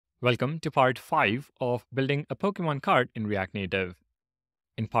Welcome to part 5 of building a Pokemon card in React Native.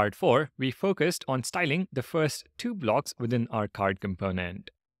 In part 4, we focused on styling the first 2 blocks within our card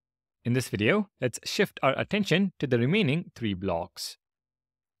component. In this video, let's shift our attention to the remaining 3 blocks.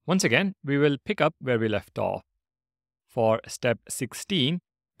 Once again, we will pick up where we left off. For step 16,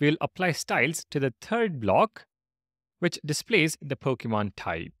 we'll apply styles to the 3rd block, which displays the Pokemon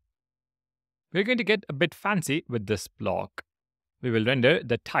type. We're going to get a bit fancy with this block. We will render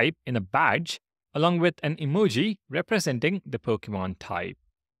the type in a badge along with an emoji representing the Pokemon type.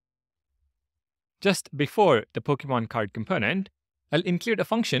 Just before the Pokemon card component, I'll include a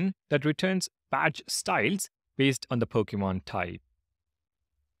function that returns badge styles based on the Pokemon type.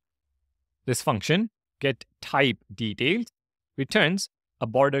 This function, getTypeDetails, returns a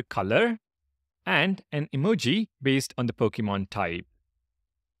border color and an emoji based on the Pokemon type.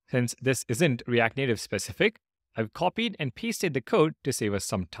 Since this isn't React Native specific, I've copied and pasted the code to save us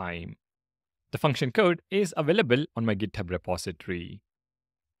some time. The function code is available on my GitHub repository.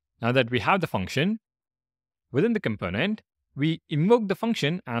 Now that we have the function, within the component, we invoke the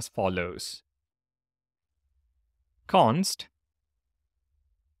function as follows. Const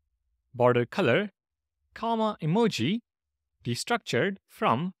border color, comma emoji destructured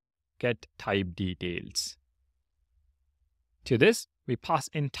from getTypeDetails. To this, we pass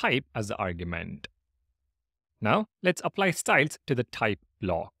in type as the argument. Now, let's apply styles to the type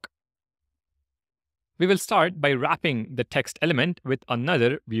block. We will start by wrapping the text element with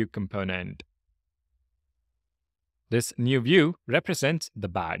another view component. This new view represents the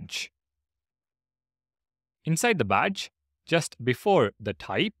badge. Inside the badge, just before the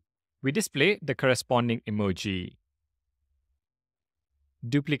type, we display the corresponding emoji.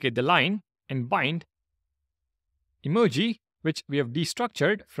 Duplicate the line and bind emoji, which we have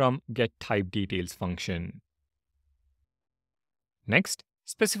destructured from getTypeDetails function. Next,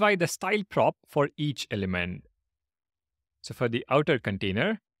 specify the style prop for each element. So for the outer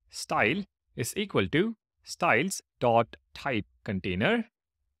container, style is equal to styles.typeContainer.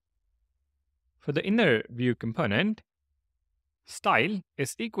 For the inner view component, style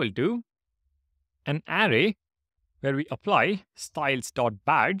is equal to an array where we apply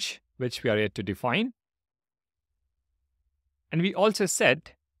styles.badge, which we are yet to define. And we also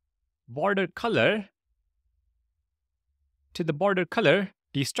set border color to the border color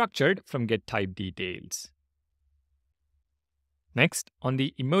destructured from getTypeDetails. Next, on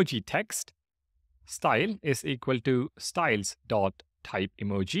the emoji text, style is equal to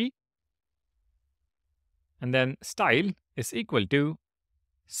styles.typeEmoji, and then style is equal to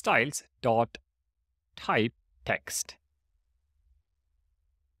styles.typeText.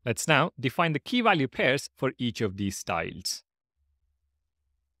 Let's now define the key value pairs for each of these styles.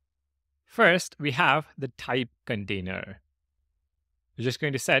 First, we have the type container. We're just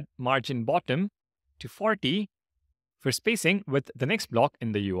going to set margin bottom to 40 for spacing with the next block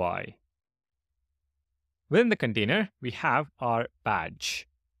in the UI. Within the container, we have our badge.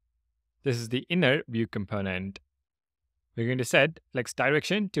 This is the inner view component. We're going to set flex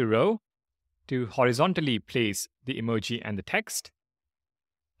direction to row to horizontally place the emoji and the text,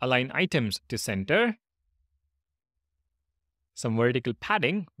 align items to center, some vertical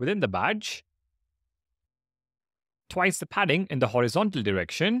padding within the badge, twice the padding in the horizontal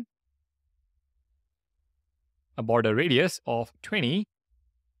direction, a border radius of 20,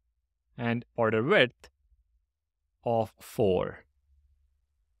 and border width of 4.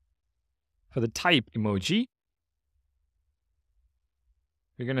 For the type emoji,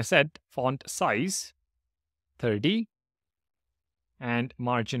 we're going to set font size 30 and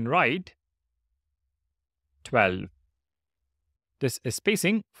margin right 12. This is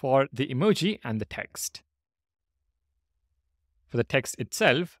spacing for the emoji and the text. For the text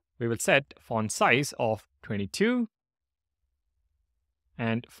itself, we will set font size of 22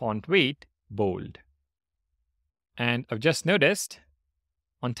 and font weight bold. And I've just noticed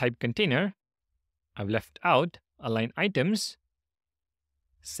on type container, I've left out align items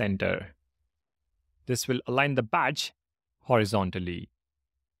center. This will align the badge horizontally.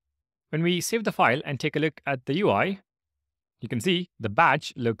 When we save the file and take a look at the UI, you can see the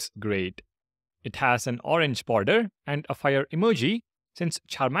badge looks great. It has an orange border and a fire emoji since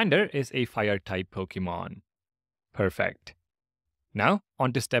Charmander is a fire type Pokemon. Perfect. Now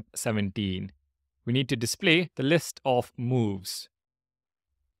on to step 17. We need to display the list of moves.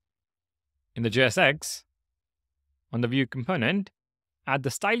 In the JSX, on the view component, add the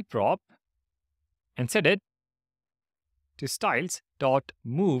style prop and set it to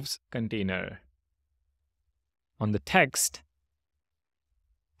styles.movesContainer. On the text,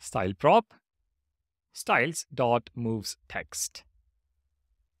 style prop styles.movesText.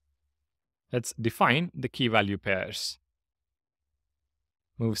 Let's define the key value pairs.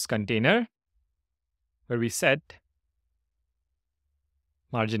 Moves container, where we set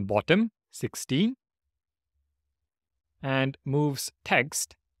margin bottom 16, and moves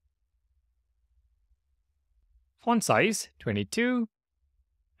text, font size 22,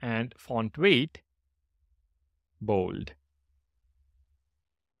 and font weight bold.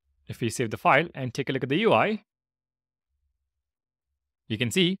 If we save the file and take a look at the UI, you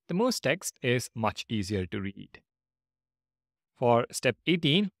can see the moves text is much easier to read. For step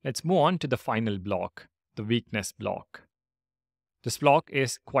 18, let's move on to the final block, the weakness block. This block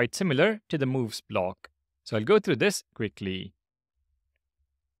is quite similar to the moves block, so I'll go through this quickly.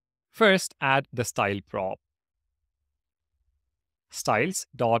 First, add the style prop.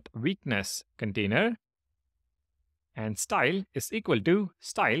 Styles.weakness container, and style is equal to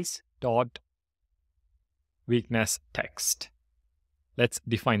styles.weakness text. Let's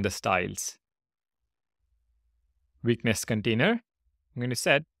define the styles. Weakness container, I'm going to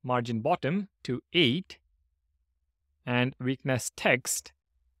set margin bottom to 8, and weakness text,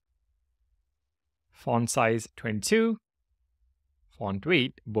 font size 22, font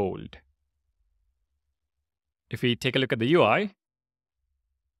weight bold. If we take a look at the UI,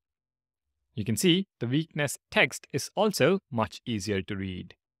 you can see the weakness text is also much easier to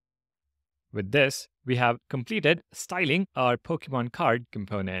read. With this, we have completed styling our Pokemon card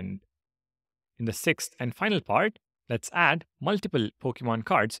component. In the sixth and final part, let's add multiple Pokemon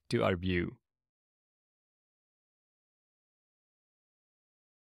cards to our view.